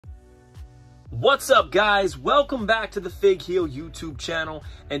What's up, guys? Welcome back to the Fig Heel YouTube channel,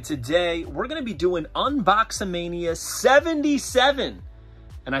 and today we're going to be doing UNBOXAMANIA 77,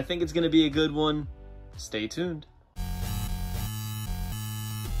 and I think it's going to be a good one. Stay tuned.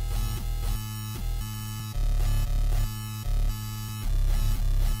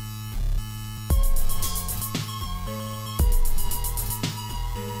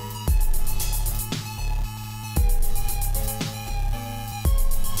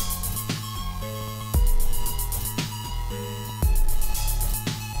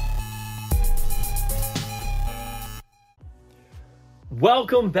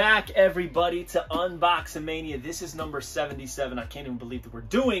 Welcome back, everybody, to UNBOXAMANIA. This is number 77. I can't even believe that we're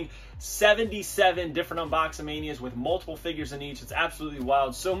doing 77 different UNBOXAMANIAs with multiple figures in each. It's absolutely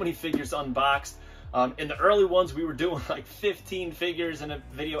wild. So many figures unboxed. In the early ones, we were doing like 15 figures in a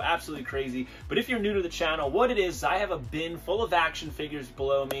video. Absolutely crazy. But if you're new to the channel, what it is I have a bin full of action figures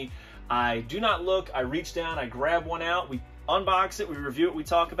below me. I do not look. I reach down. I grab one out. We unbox it, we review it, we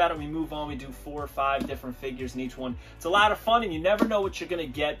talk about it, we move on. We do 4 or 5 different figures in each one. It's a lot of fun, and you never know what you're going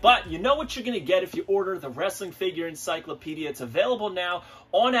to get, but you know what you're going to get if you order the Wrestling Figure Encyclopedia. It's available now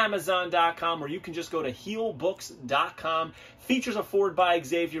on Amazon.com, or you can just go to heelbooks.com. Features are forward by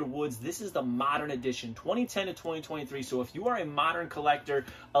Xavier Woods. This is the modern edition, 2010 to 2023, so if you are a modern collector,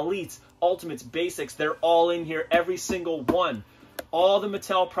 elites, ultimates, basics, they're all in here, every single one. All the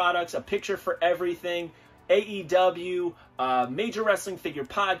Mattel products, a picture for everything. AEW, Major Wrestling Figure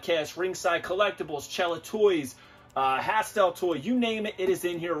Podcast, Ringside Collectibles, Cella Toys, Hastel Toy, you name it, it is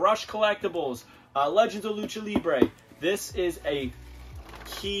in here. Rush Collectibles, Legends of Lucha Libre. This is a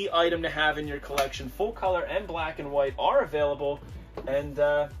key item to have in your collection. Full color and black and white are available, and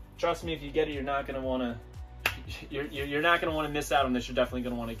trust me, if you get it, you're not going to want to. You're not going to want to miss out on this. You're definitely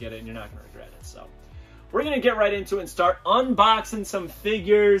going to want to get it, and you're not going to regret it. So we're going to get right into it and start unboxing some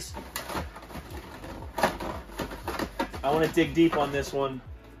figures. I want to dig deep on this one.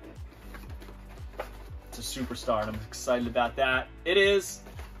 It's a superstar, and I'm excited about that. It is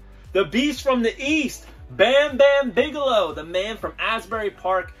the Beast from the East, Bam Bam Bigelow, the man from Asbury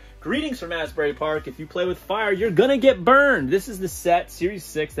Park. Greetings from Asbury Park. If you play with fire, you're going to get burned. This is the set, Series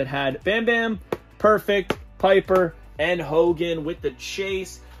 6, that had Bam Bam, Perfect, Piper, and Hogan with the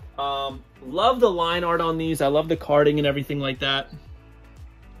chase. Love the line art on these. I love the carding and everything like that.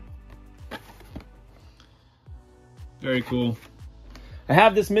 Very cool. I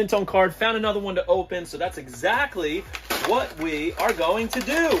have this Minton card, found another one to open, so that's exactly what we are going to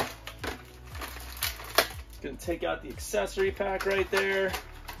do. Gonna take out the accessory pack right there.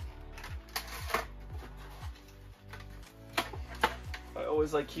 I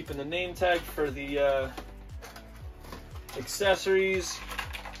always like keeping the name tag for the accessories,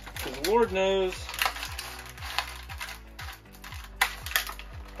 because Lord knows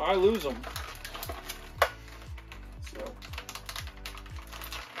I lose them.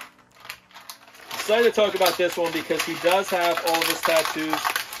 Excited to talk about this one because he does have all of his tattoos,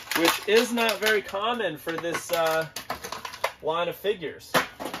 which is not very common for this line of figures.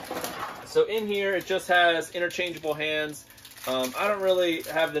 So in here, it just has interchangeable hands. I don't really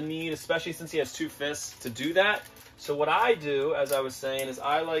have the need, especially since he has 2 fists, to do that. So what I do, as I was saying, is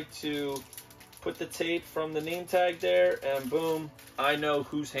I like to put the tape from the name tag there, and boom, I know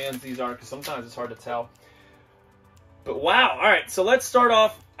whose hands these are, because sometimes it's hard to tell. But wow, all right, so let's start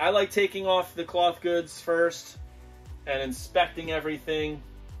off. I like taking off the cloth goods first and inspecting everything.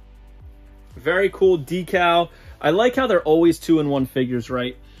 Very cool decal. I like how they're always 2-in-1 figures,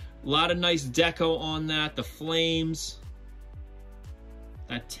 right? A lot of nice deco on that. The flames.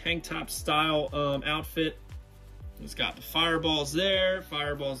 That tank top style outfit. It's got the fireballs there,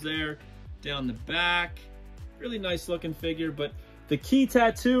 down the back. Really nice looking figure, but the key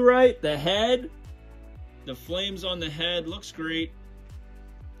tattoo, right? The head. The flames on the head, looks great.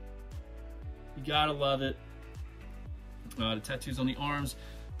 You gotta love it. The tattoos on the arms.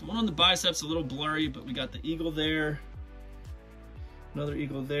 The one on the biceps a little blurry, but we got the eagle there. Another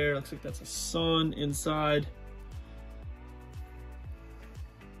eagle there. Looks like that's a sun inside.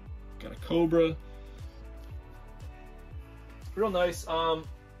 Got a cobra. Real nice.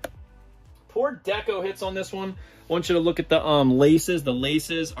 Poor deco hits on this one. I want you to look at the laces. The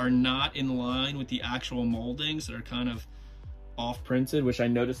laces are not in line with the actual moldings. They're kind of off-printed, which I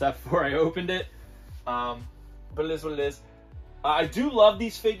noticed that before I opened it. But it is what it is. I do love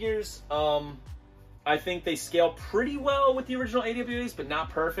these figures. I think they scale pretty well with the original AWAs, but not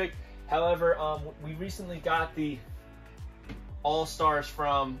perfect. However, we recently got the All-Stars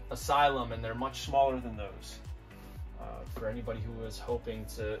from Asylum, and they're much smaller than those. For anybody who is hoping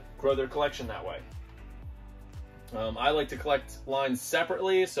to grow their collection that way. I like to collect lines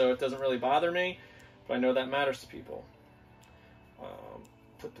separately, so it doesn't really bother me, but I know that matters to people.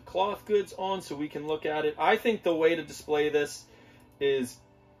 Put the cloth goods on so we can look at it. I think the way to display this is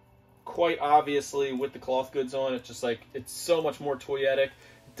quite obviously with the cloth goods on. It's just like, it's so much more toyetic.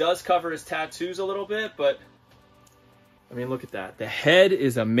 It does cover his tattoos a little bit, but I mean, look at that. The head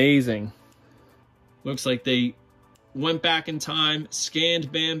is amazing. Looks like they went back in time,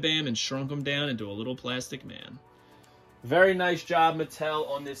 scanned Bam Bam, and shrunk him down into a little plastic man. Very nice job, Mattel,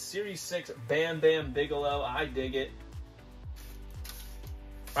 on this Series 6 Bam Bam Bigelow. I dig it.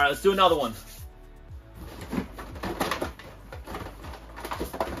 All right, let's do another one.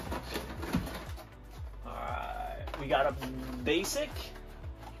 All right, we got a basic,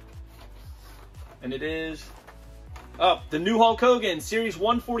 and it is the new Hulk Hogan, Series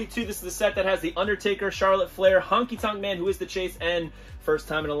 142. This is the set that has The Undertaker, Charlotte Flair, Honky Tonk Man, Who is the Chase, and first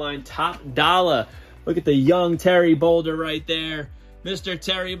time in a line, Top Dollar. Look at the young Terry Boulder right there. Mr.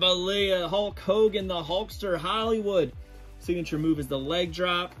 Terry Bollea, Hulk Hogan, the Hulkster, Hollywood. Signature move is the leg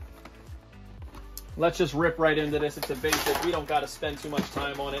drop. Let's just rip right into this. It's a basic. We don't got to spend too much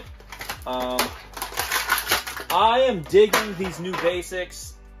time on it. I am digging these new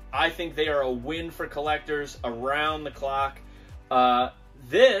basics. I think they are a win for collectors around the clock.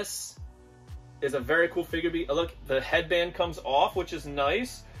 This is a very cool figure. Look, the headband comes off, which is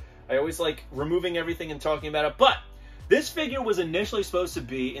nice. I always like removing everything and talking about it. But this figure was initially supposed to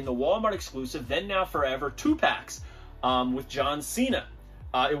be in the Walmart exclusive, Then Now Forever 2-packs with John Cena.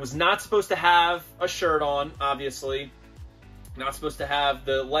 It was not supposed to have a shirt on, obviously. Not supposed to have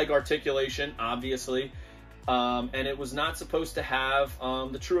the leg articulation, obviously. And it was not supposed to have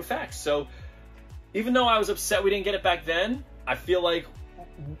the true effects. So even though I was upset we didn't get it back then, I feel like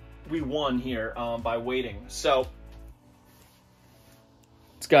we won here by waiting. So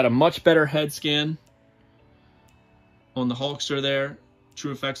it's got a much better head scan on the Hulkster there.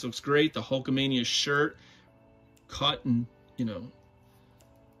 True effects looks great. The Hulkamania shirt cut and, you know,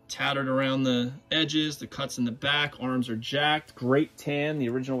 tattered around the edges. The cuts in the back. Arms are jacked. Great tan. The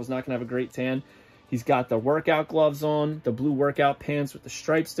original was not going to have a great tan. He's got the workout gloves on, the blue workout pants with the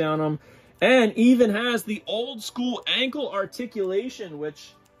stripes down them, and even has the old school ankle articulation,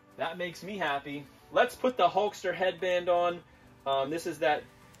 which that makes me happy. Let's put the Hulkster headband on. This is that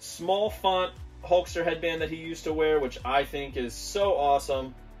small font Hulkster headband that he used to wear, which I think is so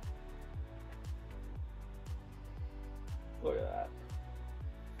awesome. Look at that.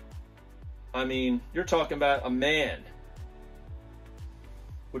 I mean, you're talking about a man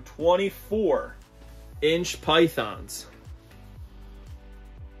with 24-inch pythons.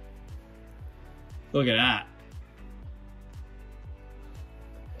 Look at that.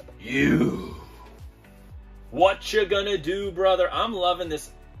 What you gonna do, brother? I'm loving this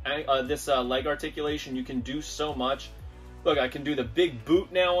leg articulation. You can do so much. Look, I can do the big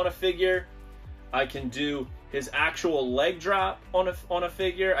boot now on a figure. I can do his actual leg drop on a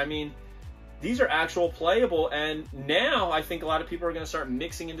figure. I mean, these are actual playable, and now I think a lot of people are going to start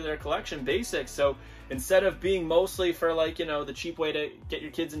mixing into their collection basics. So instead of being mostly for, like, you know, the cheap way to get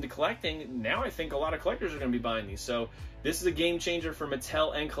your kids into collecting, now I think a lot of collectors are going to be buying these. So this is a game changer for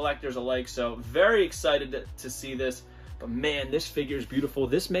Mattel and collectors alike. So very excited to see this. But man, this figure is beautiful.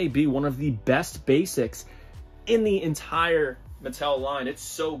 This may be one of the best basics in the entire Mattel line. It's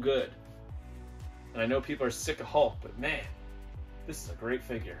so good. And I know people are sick of Hulk, but man, this is a great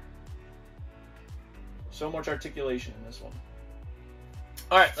figure. So much articulation in this one.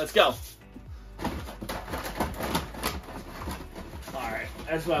 All right, let's go. All right,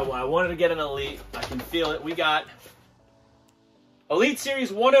 that's what I wanted to get an Elite. I can feel it. We got Elite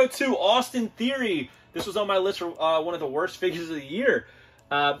Series 102, Austin Theory. This was on my list for one of the worst figures of the year.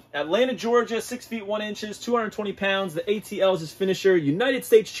 Atlanta, Georgia, 6 feet 1 inches, 220 pounds. The ATL is his finisher. United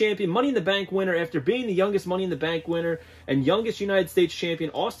States champion, Money in the Bank winner. After being the youngest Money in the Bank winner and youngest United States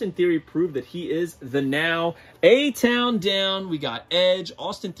champion, Austin Theory proved that he is the now. A-Town down. We got Edge.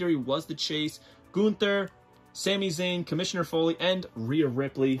 Austin Theory was the chase. Gunther, Sami Zayn, Commissioner Foley, and Rhea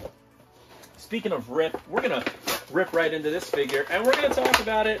Ripley. Speaking of rip, we're going to rip right into this figure, and we're going to talk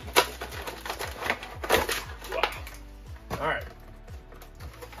about it. Wow. All right.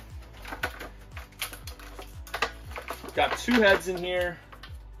 Got two heads in here.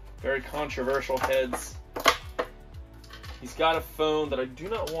 Very controversial heads. He's got a phone that I do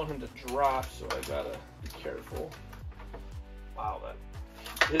not want him to drop, so I gotta be careful. Wow,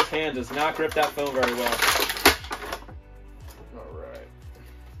 his hand does not grip that phone very well. All right.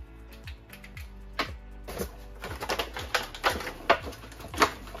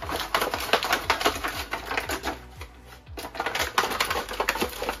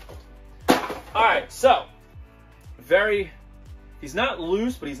 All right, so He's not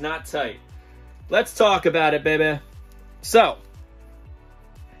loose, but he's not tight. Let's talk about it, baby. So,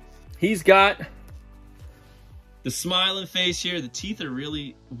 he's got the smiling face here. The teeth are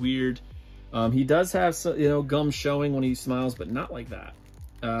really weird. He does have some, you know, gum showing when he smiles, but not like that.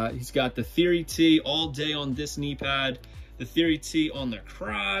 He's got the Theory T all day on this knee pad, the Theory T on the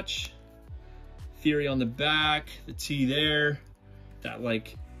crotch, Theory on the back, the T there, that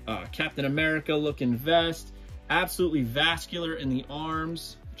like Captain America looking vest, absolutely vascular in the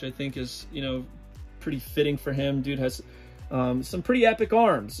arms, which I think is, you know, pretty fitting for him. Dude has some pretty epic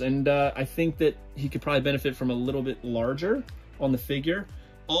arms, and I think that he could probably benefit from a little bit larger on the figure.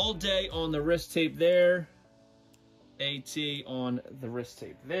 All day on the wrist tape there, AT on the wrist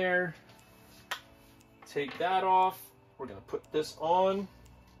tape there. Take that off. We're gonna put this on.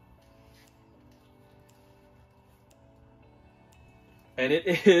 And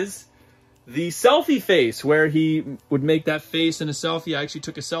it is the selfie face, where he would make that face in a selfie. I actually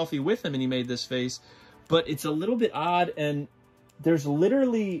took a selfie with him and he made this face, but it's a little bit odd, and there's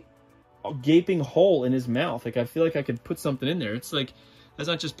literally a gaping hole in his mouth. Like, I feel like I could put something in there. It's like, that's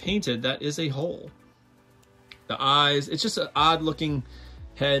not just painted, that is a hole. The eyes, it's just an odd looking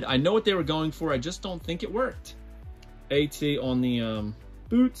head. I know what they were going for, I just don't think it worked. AT on the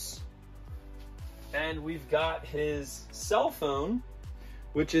boots. And we've got his cell phone,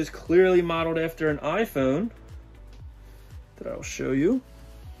 which is clearly modeled after an iPhone, that I'll show you.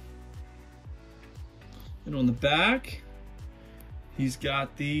 And on the back, he's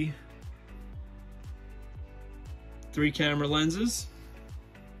got the 3 camera lenses.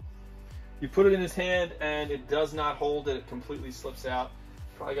 You put it in his hand and it does not hold it, it completely slips out.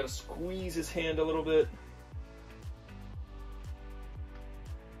 Probably got to squeeze his hand a little bit.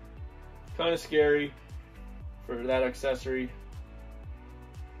 Kind of scary for that accessory.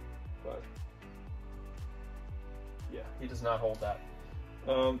 But yeah, he does not hold that.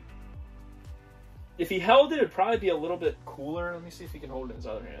 If he held it, it'd probably be a little bit cooler. Let me see if he can hold it in his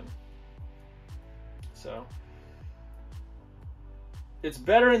other hand. So, it's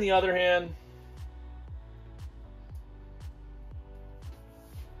better in the other hand.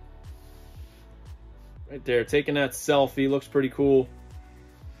 Right there, taking that selfie, looks pretty cool.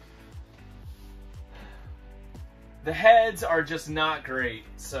 The heads are just not great.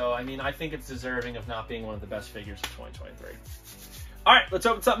 So, I mean, I think it's deserving of not being one of the best figures of 2023. All right, let's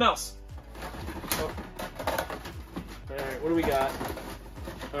open something else. Oh. All right, what do we got?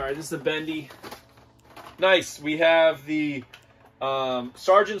 All right, this is the bendy. Nice, we have the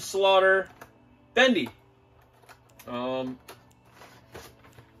Sergeant Slaughter bendy.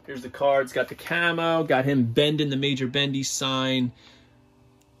 Here's the card. It's got the camo, got him bending the Major Bendy sign.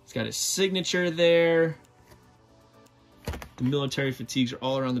 It's got his signature there. The military fatigues are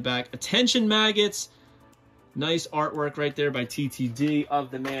all around the back. Attention maggots. Nice artwork right there by TTD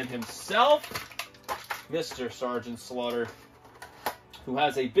of the man himself, Mr. Sergeant Slaughter, who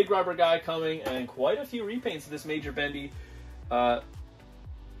has a big rubber guy coming and quite a few repaints of this Major Bendy. The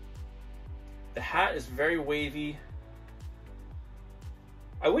hat is very wavy.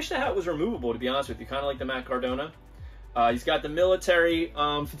 I wish the hat was removable, to be honest with you, kind of like the Matt Cardona. He's got the military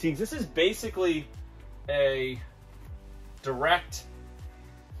fatigues. This is basically a direct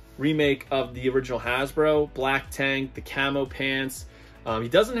remake of the original Hasbro. Black tank, the camo pants. He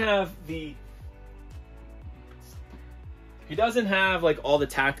doesn't have like all the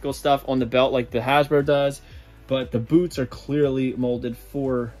tactical stuff on the belt like the Hasbro does, but the boots are clearly molded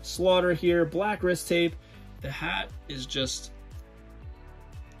for Slaughter here. Black wrist tape. The hat is just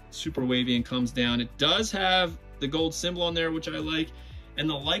super wavy and comes down. It does have the gold symbol on there, which I like, and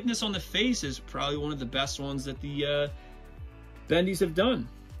the likeness on the face is probably one of the best ones that the Bendies have done.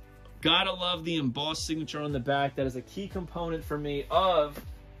 Gotta love the embossed signature on the back. That is a key component for me of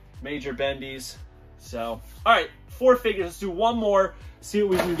Major Bendies. So, all right, 4 figures. Let's do one more, see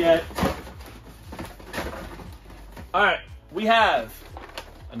what we can get. All right, we have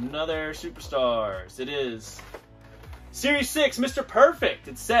another Superstars. It is Series 6, Mr. Perfect.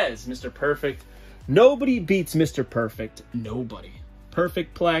 It says, Mr. Perfect. Nobody beats Mr. Perfect. Nobody.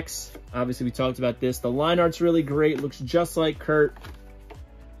 Perfect Plex. Obviously, we talked about this. The line art's really great. Looks just like Kurt.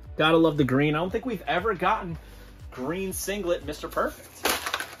 Gotta love the green. I don't think we've ever gotten green singlet Mr. Perfect.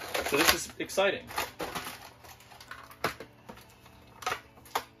 So this is exciting.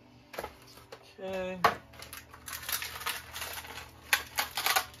 Okay.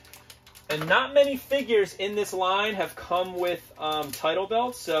 And not many figures in this line have come with title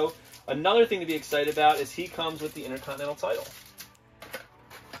belts. So another thing to be excited about is he comes with the Intercontinental title.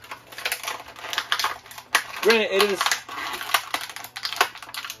 Granted, it is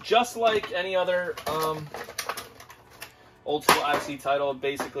just like any other old school IC title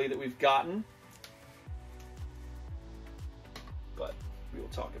basically that we've gotten. But we will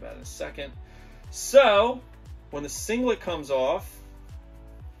talk about it in a second. So, when the singlet comes off,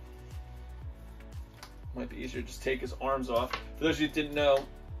 might be easier to just take his arms off. For those of you who didn't know,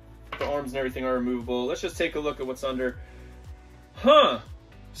 the arms and everything are removable. Let's just take a look at what's under.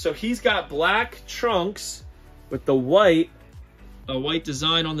 So he's got black trunks with the white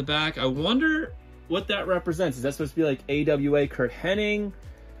design on the back. I wonder what that represents. Is that supposed to be like AWA Kurt Hennig?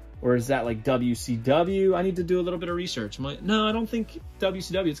 Or is that like WCW? I need to do a little bit of research. No, I don't think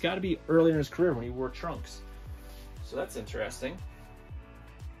WCW. It's got to be earlier in his career when he wore trunks. So that's interesting.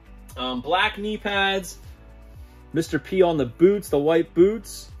 Black knee pads. Mr. P on the boots, the white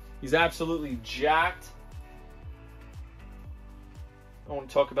boots. He's absolutely jacked. I want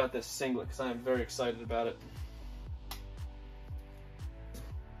to talk about this singlet because I am very excited about it.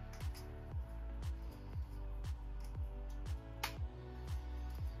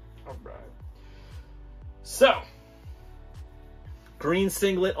 All right. So, green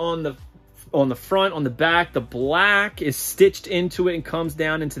singlet on the front, on the back. The black is stitched into it and comes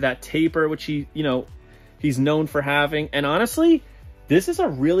down into that taper, which he's known for having. And honestly, this is a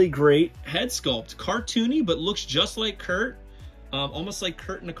really great head sculpt. Cartoony, but looks just like Kurt. Almost like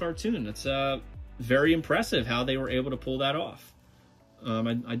Kurt in a cartoon. It's very impressive how they were able to pull that off.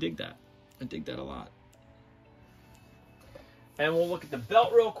 I dig that. I dig that a lot. And we'll look at the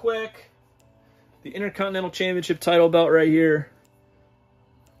belt real quick. The Intercontinental Championship title belt right here.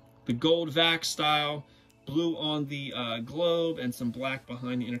 The gold VAX style. Blue on the globe and some black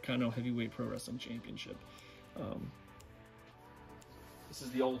behind the Intercontinental Heavyweight Pro Wrestling Championship. This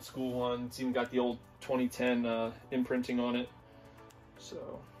is the old school one. It's even got the old 2010 imprinting on it.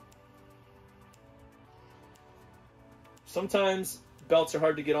 So sometimes belts are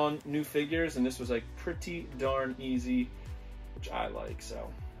hard to get on new figures, and this was like pretty darn easy, which I like. So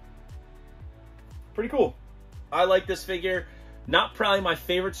pretty cool. I like this figure. Not probably my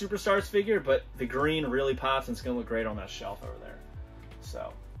favorite Superstars figure, but the green really pops and it's going to look great on that shelf over there.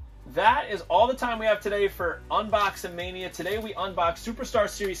 So that is all the time we have today for Unboxamania. Today we unboxed Superstar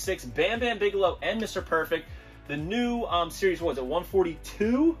Series 6, Bam Bam Bigelow and Mr. Perfect. The new series, what was it,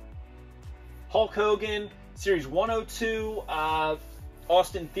 142? Hulk Hogan, Series 102,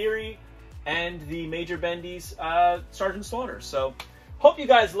 Austin Theory, and the Major Bendy's Sergeant Slaughter. So hope you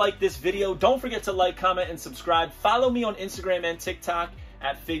guys like this video. Don't forget to like, comment, and subscribe. Follow me on Instagram and TikTok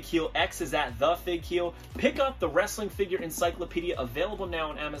at FigHeel. X is at the FigHeel. Pick up the Wrestling Figure Encyclopedia, available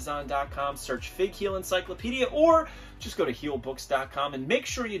now on Amazon.com. Search FigHeel Encyclopedia, or just go to HeelBooks.com and make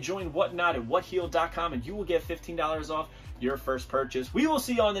sure you join Whatnot at WhatHeel.com, and you will get $15 off your first purchase. We will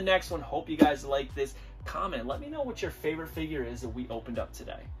see you on the next one. Hope you guys like this. Comment. Let me know what your favorite figure is that we opened up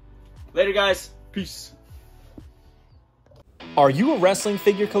today. Later, guys. Peace. Are you a wrestling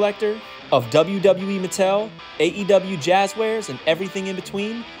figure collector of WWE Mattel, AEW Jazzwares, and everything in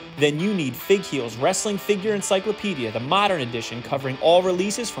between? Then you need FigHeel's Wrestling Figure Encyclopedia, the modern edition covering all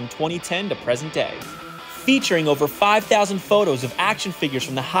releases from 2010 to present day. Featuring over 5,000 photos of action figures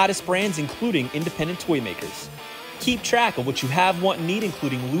from the hottest brands, including independent toy makers. Keep track of what you have, want, and need,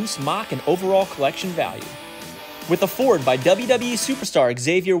 including loose, mock, and overall collection value. With a forward by WWE superstar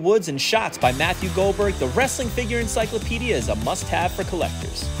Xavier Woods and shots by Matthew Goldberg, the Wrestling Figure Encyclopedia is a must-have for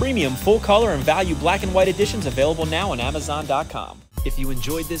collectors. Premium full-color and value black and white editions available now on Amazon.com. If you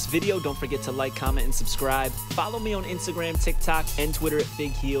enjoyed this video, don't forget to like, comment, and subscribe. Follow me on Instagram, TikTok, and Twitter at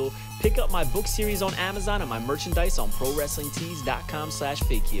FigHeel. Pick up my book series on Amazon and my merchandise on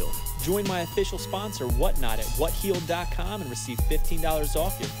ProWrestlingTees.com/FigHeel. Join my official sponsor, Whatnot, at WhatHeel.com and receive $15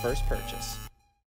 off your first purchase.